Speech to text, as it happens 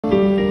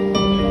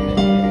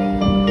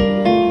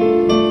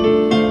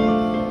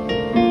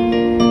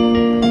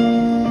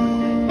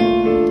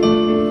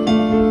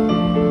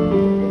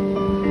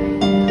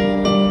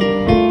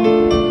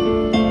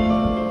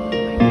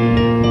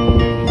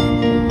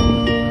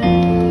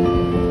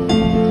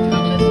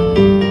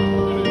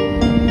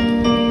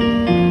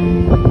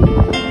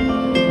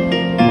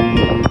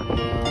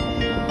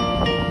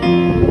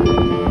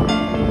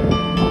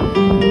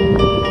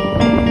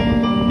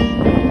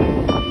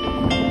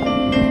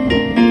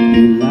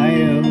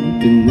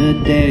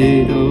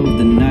dead of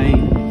the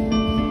night,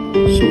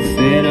 so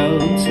fed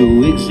up,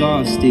 too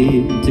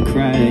exhausted to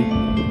cry.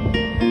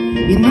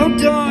 You know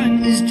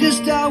dawn is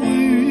just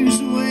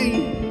hours away,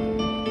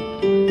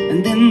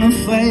 and then the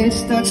fight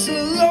starts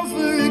all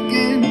over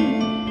again.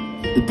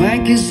 The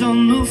bank is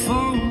on the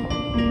phone,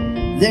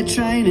 they're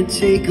trying to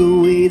take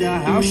away the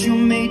house you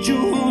made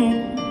your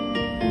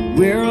home,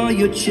 where all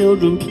your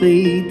children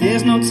play.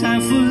 There's no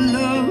time for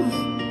love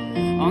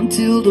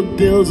until the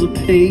bills are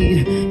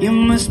paid. You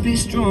must be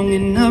strong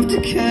enough to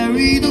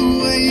carry the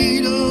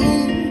weight. Oh,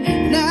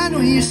 and I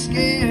know you're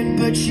scared,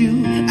 but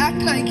you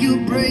act like you're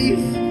brave.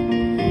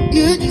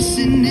 You're just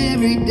an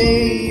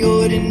everyday,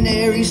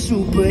 ordinary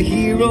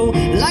superhero.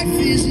 Life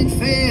isn't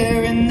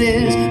fair and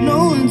there's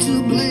no one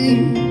to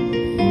blame.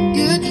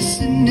 You're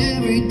just an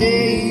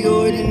everyday,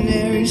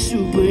 ordinary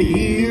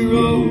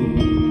superhero.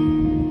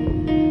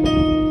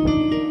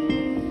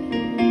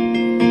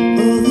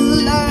 All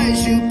the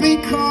lies you've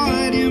been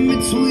caught in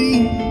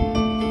between,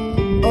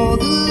 all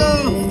the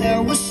love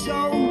that was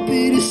so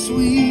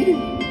bittersweet,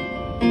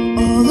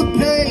 all the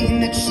pain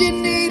that you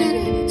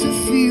needed to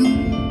feel,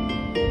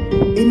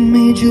 it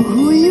made you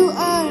who you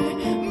are,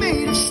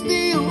 made of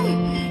steel.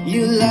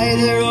 You lie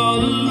there all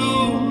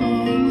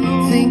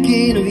alone,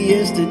 thinking of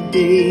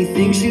yesterday.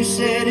 Things you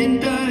said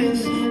and done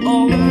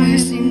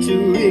always seem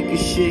to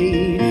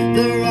ricochet.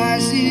 The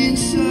rising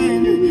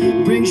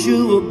sun brings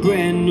you a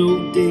brand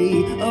new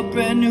day, a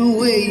brand new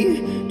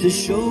way to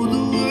show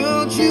the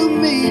world you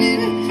made it.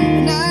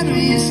 And I know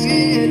you're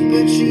scared,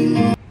 but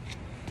you...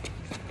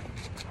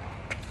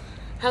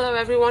 Hello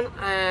everyone,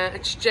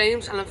 it's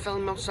James and I'm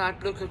filming outside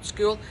Bluecoat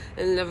School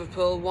in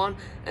Liverpool 1.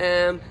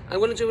 I'm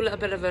going to do a little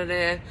bit of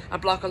a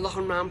blog,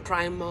 looking around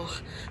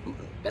Primark.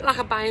 A bit like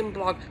a buying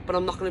blog, but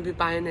I'm not going to be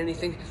buying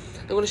anything.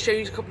 I'm going to show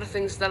you a couple of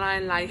things that I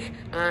like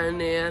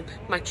and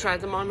might try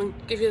them on and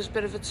give you a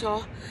bit of a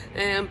tour.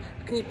 Can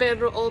you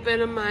all bear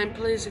in mind,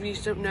 please, if you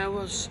don't know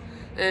us,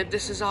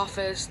 this is our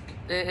first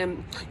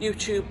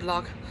YouTube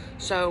blog,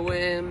 so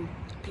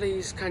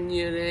please can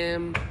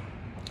you...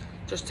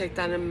 just take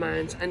that in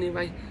mind.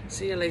 Anyway,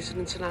 see you later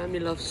until I'm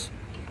your loves.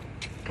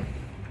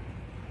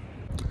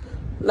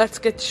 Let's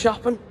get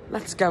shopping.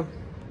 Let's go.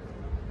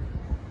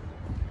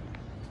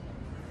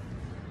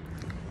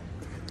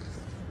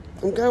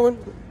 I'm going,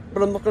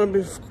 but I'm not going to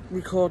be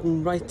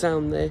recording right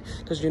down there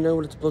because you know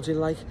what it's bloody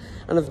like.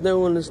 And if no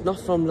one is not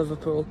from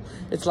Liverpool,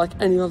 it's like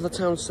any other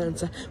town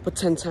centre, but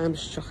 10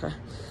 times chocker.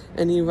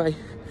 Anyway,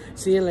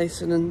 see you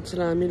later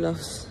until I'm your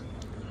loves.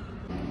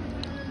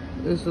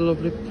 There's the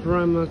lovely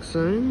Primark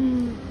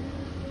sign.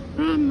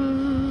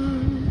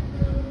 Primark.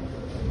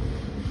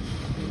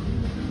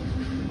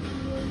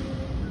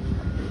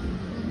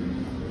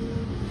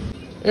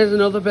 Here's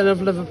another bit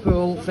of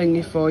Liverpool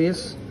thingy for you.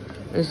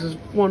 This is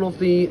one of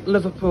the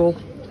Liverpool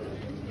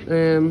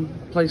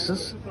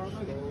places.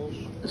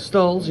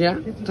 Stalls,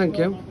 yeah, thank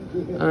you.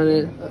 And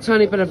a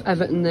tiny bit of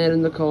Everton there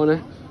in the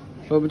corner,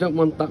 but we don't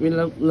want that, we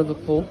love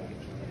Liverpool.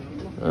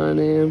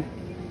 And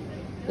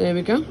there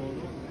we go.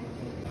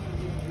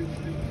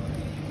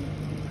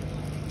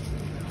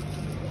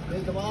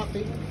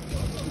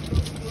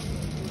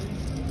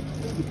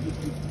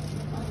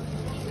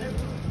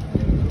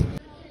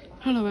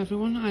 Hello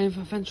everyone, I have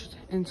ventured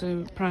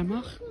into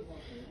Primark.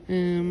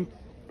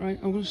 Right,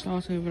 I'm going to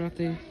start over at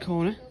the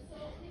corner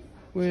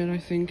where I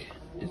think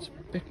it's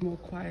a bit more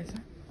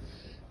quieter.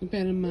 And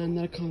bear in mind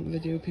that I can't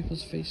video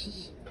people's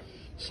faces.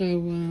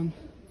 So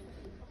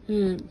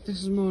this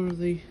is more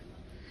of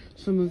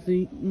some of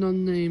the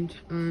non-named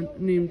and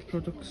named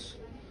products.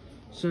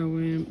 So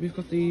we've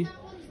got the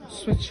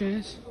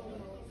sweatshirts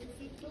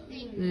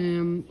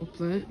up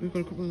there. We've got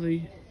a couple of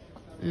the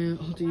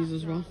hoodies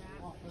as well.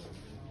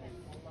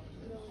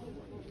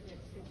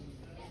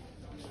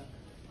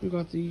 We've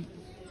got the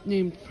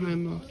named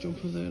Primark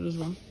jumper there as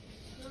well.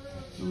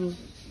 We'll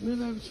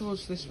move over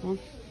towards this one.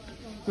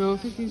 No, I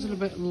think these are a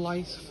bit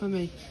light for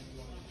me,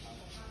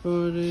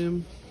 but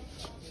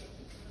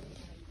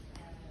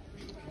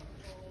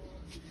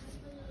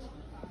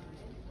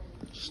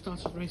just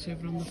started right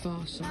over on the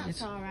far side.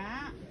 That's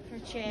alright for a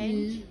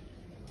change.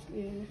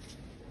 Yeah.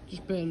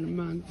 Just bearing in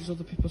mind there's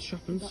other people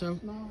shopping, so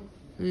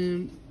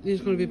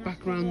there's going to be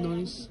background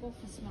noise,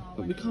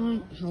 but we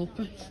can't help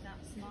it.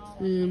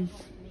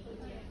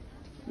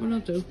 What I'll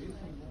do,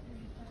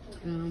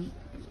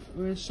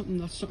 there's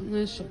something I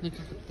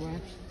could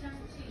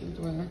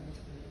wear.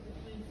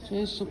 So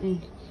here's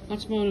something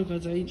that's more of a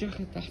day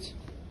jacket. That,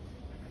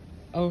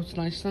 oh, it's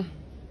nice that.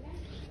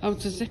 Oh,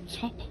 it's a zip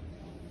top.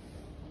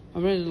 I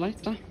really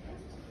like that.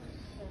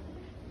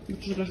 What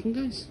do you reckon,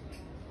 guys?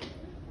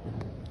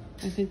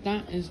 I think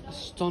that is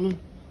stunning.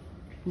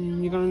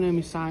 You're gonna know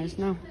my size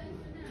now.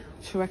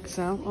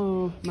 2XL.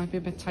 Oh, might be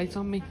a bit tight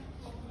on me.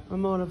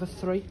 I'm more of a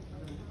 3.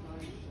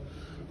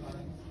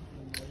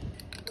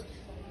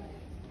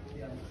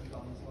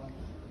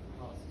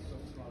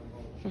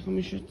 I reckon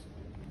we should.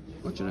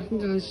 What do you reckon,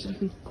 guys? I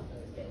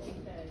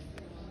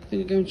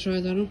think I'll go and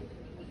try that on.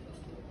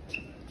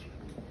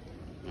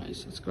 Right,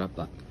 so let's grab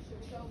that.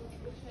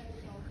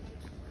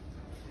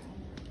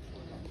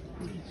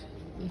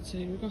 Let's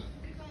see,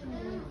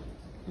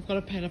 I've got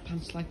a pair of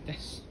pants like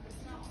this.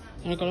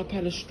 And I've got a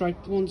pair of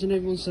striped ones, and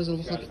everyone says I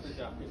look like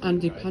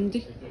Andy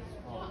Pandy.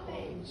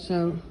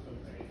 So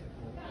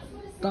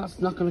that's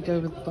not going to go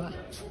with that.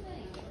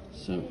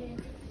 So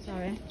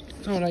Sorry.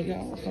 it's alright, yeah,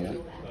 I'll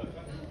follow.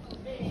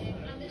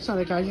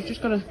 Sorry guys, you've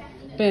just got to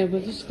bear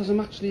with us because I'm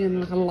actually in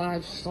like a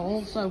live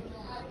stall, so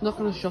I'm not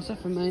going to shut it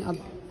for me. I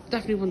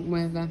definitely wouldn't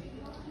wear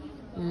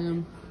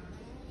them.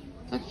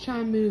 Let's try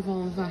and move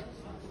on with that.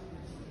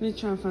 We need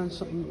to try and find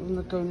something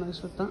that go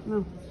nice with that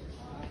now,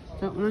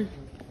 don't we?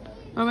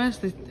 Oh,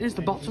 here's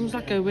the bottoms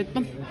that go with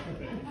them.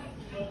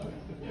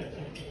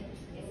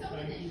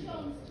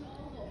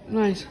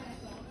 Right.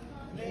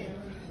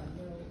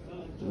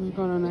 We've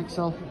got an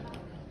XL.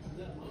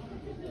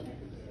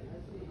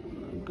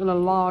 We've got a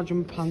large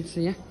and pants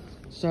here.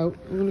 So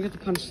I'm going to get the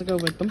pants to go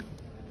with them.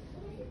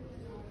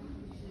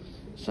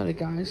 Sorry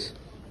guys.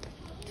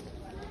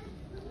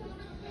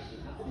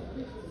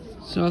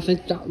 So I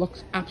think that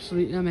looks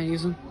absolutely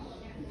amazing.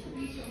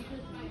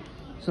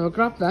 So I'll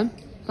grab them.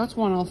 That's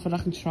one outfit I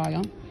can try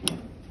on.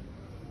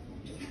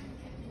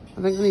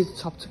 I think I need the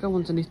top to go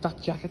underneath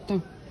that jacket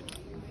though,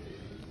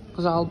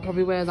 because I'll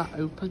probably wear that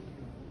open.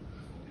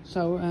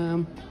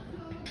 So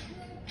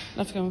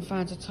let's go and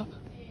find a top.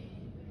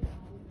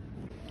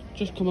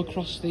 Just come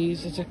across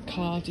these as a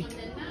cardi,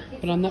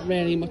 but I'm not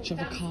really much of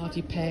a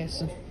cardi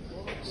person,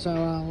 so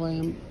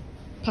I'll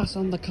pass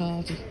on the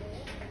cardi.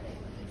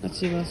 Let's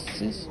see what else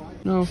this is.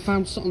 No, I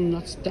found something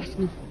that's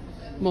definitely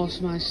more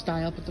to my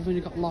style, but they've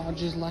only got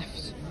larges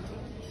left.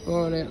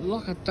 But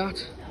look at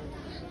that.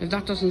 If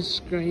that doesn't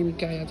scream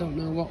gay, I don't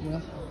know what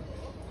will.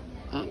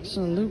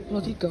 Absolute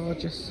bloody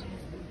gorgeous.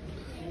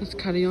 Let's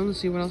carry on and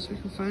see what else we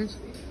can find.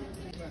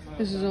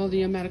 This is all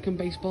the American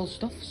baseball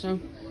stuff, so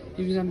if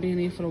you haven't been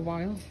here for a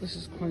while, this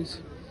is quite,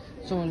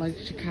 it's all like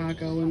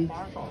Chicago and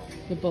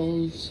the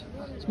Bulls.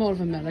 It's more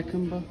of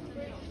American, but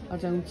I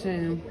don't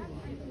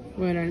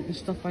wear anything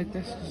stuff like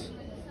this because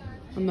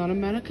I'm not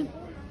American.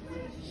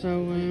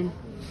 So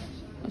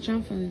I'll try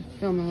and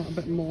film a little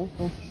bit more,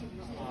 but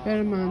bear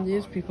in mind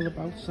there's people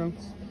about, so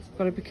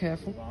gotta be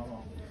careful.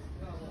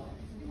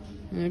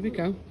 There we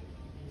go.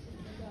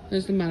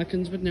 There's the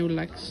Americans with no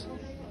legs.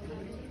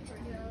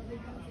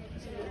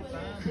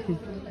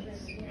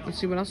 Let's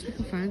see what else we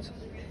can find.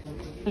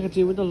 I could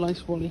do with a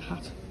nice woolly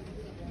hat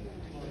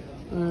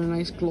and a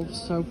nice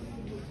gloves, so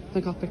I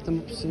think I'll pick them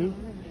up soon.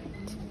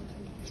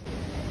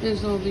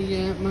 Here's all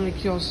the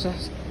manicure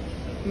set,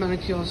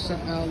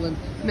 all the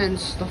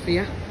men's stuff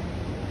here.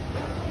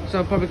 So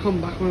I'll probably come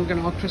back when we get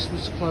our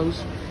Christmas clothes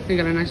and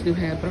get a nice new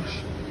hairbrush.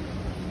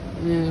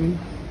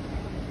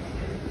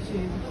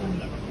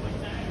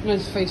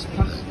 Nice face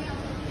pack.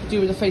 Do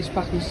with a face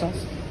pack myself.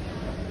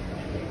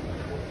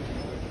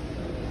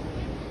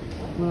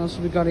 What else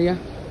have we got here?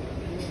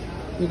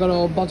 We've got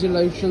all body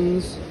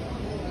lotions,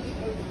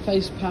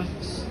 face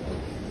packs,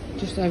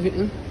 just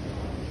everything.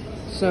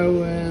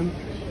 So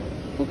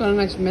we've got a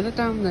nice mirror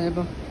down there,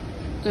 but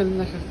I don't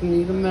think I can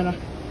need a mirror.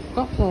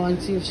 Got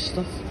plenty of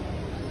stuff.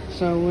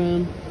 So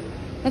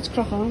let's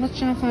crack on. Let's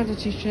try and find a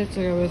t-shirt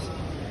to go with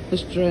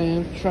this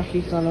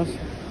trackie that I've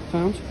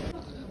found.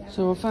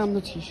 So I found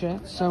the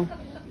t-shirt, so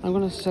I'm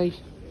going to say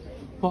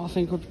what I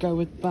think would go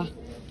with that.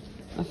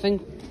 I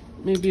think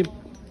maybe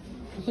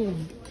a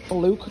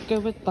blue could go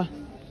with that,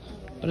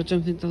 but I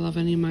don't think they'll have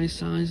any of my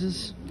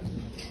sizes.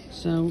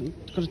 So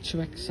I've got a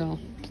 2XL,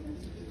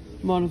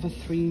 more of a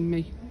 3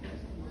 me.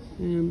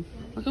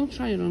 I'll go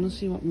try it on and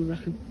see what we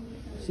reckon.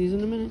 See you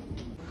in a minute.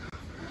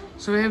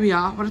 So here we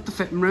are, we're at the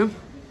fitting room,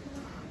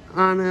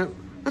 and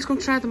let's go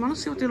try them on and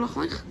see what they look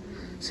like.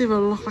 See if I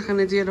look like an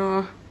idiot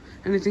or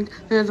anything.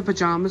 They're the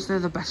pyjamas, they're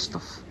the best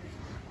stuff.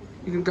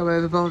 You can go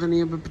overboard in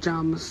here with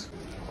pyjamas.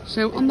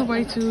 So on the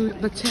way to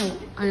the till,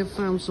 I have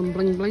found some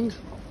bling bling,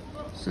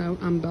 so,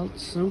 and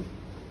belts, so,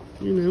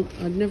 you know,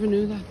 I never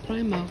knew that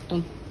primark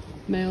on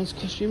male's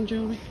costume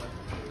jewellery.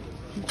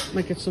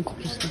 Might get some for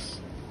Christmas.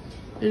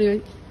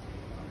 Anyway,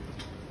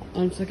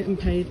 on to getting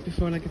paid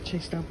before I get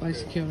chased out by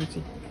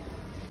security.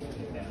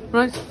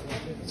 Right,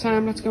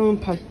 time, let's go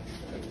and pay.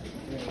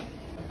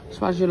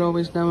 So as you'll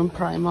always know in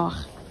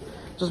Primark,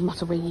 doesn't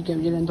matter where you go,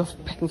 you'll end up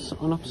picking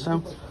something up.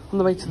 So on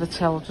the way to the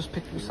till, just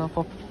pick yourself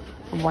up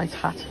a white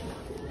hat.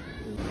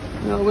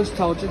 I always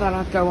told you that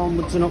I'd go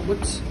onwards and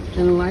upwards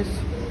in life.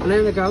 And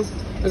there we go,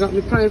 I got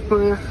my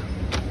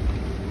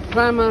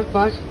Primark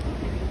bag,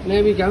 and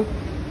there we go.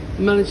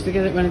 Managed to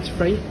get it when it's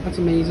free, that's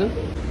amazing.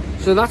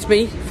 So that's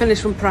me,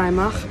 finished from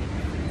Primark,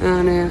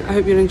 and I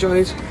hope you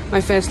enjoyed my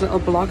first little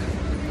vlog.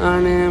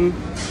 And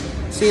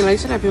see you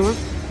later, everyone.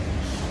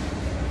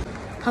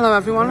 Hello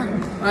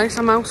everyone, right,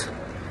 I'm out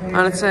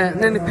and it's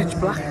nearly pitch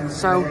black,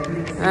 so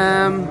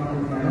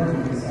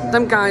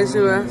them guys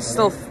who are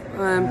still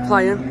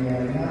playing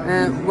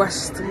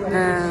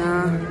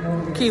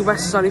Keywest,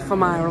 sorry,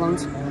 from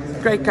Ireland,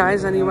 great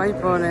guys anyway,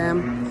 but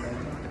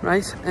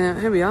right,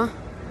 here we are,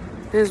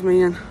 here's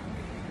me in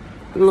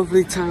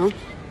lovely town.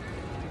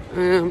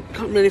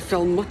 Can't really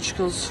film much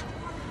because,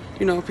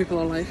 you know, people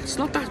are like, it's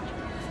not that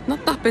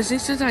busy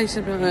today,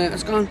 so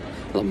it's gone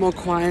a lot more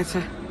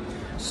quieter.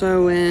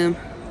 So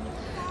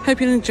hope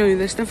you enjoy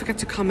this. Don't forget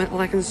to comment,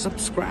 like and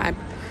subscribe,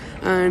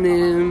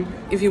 and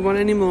if you want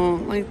any more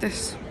like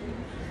this,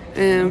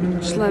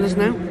 just let us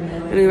know.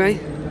 Anyway,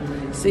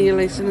 see you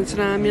later in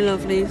time, you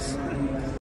lovelies.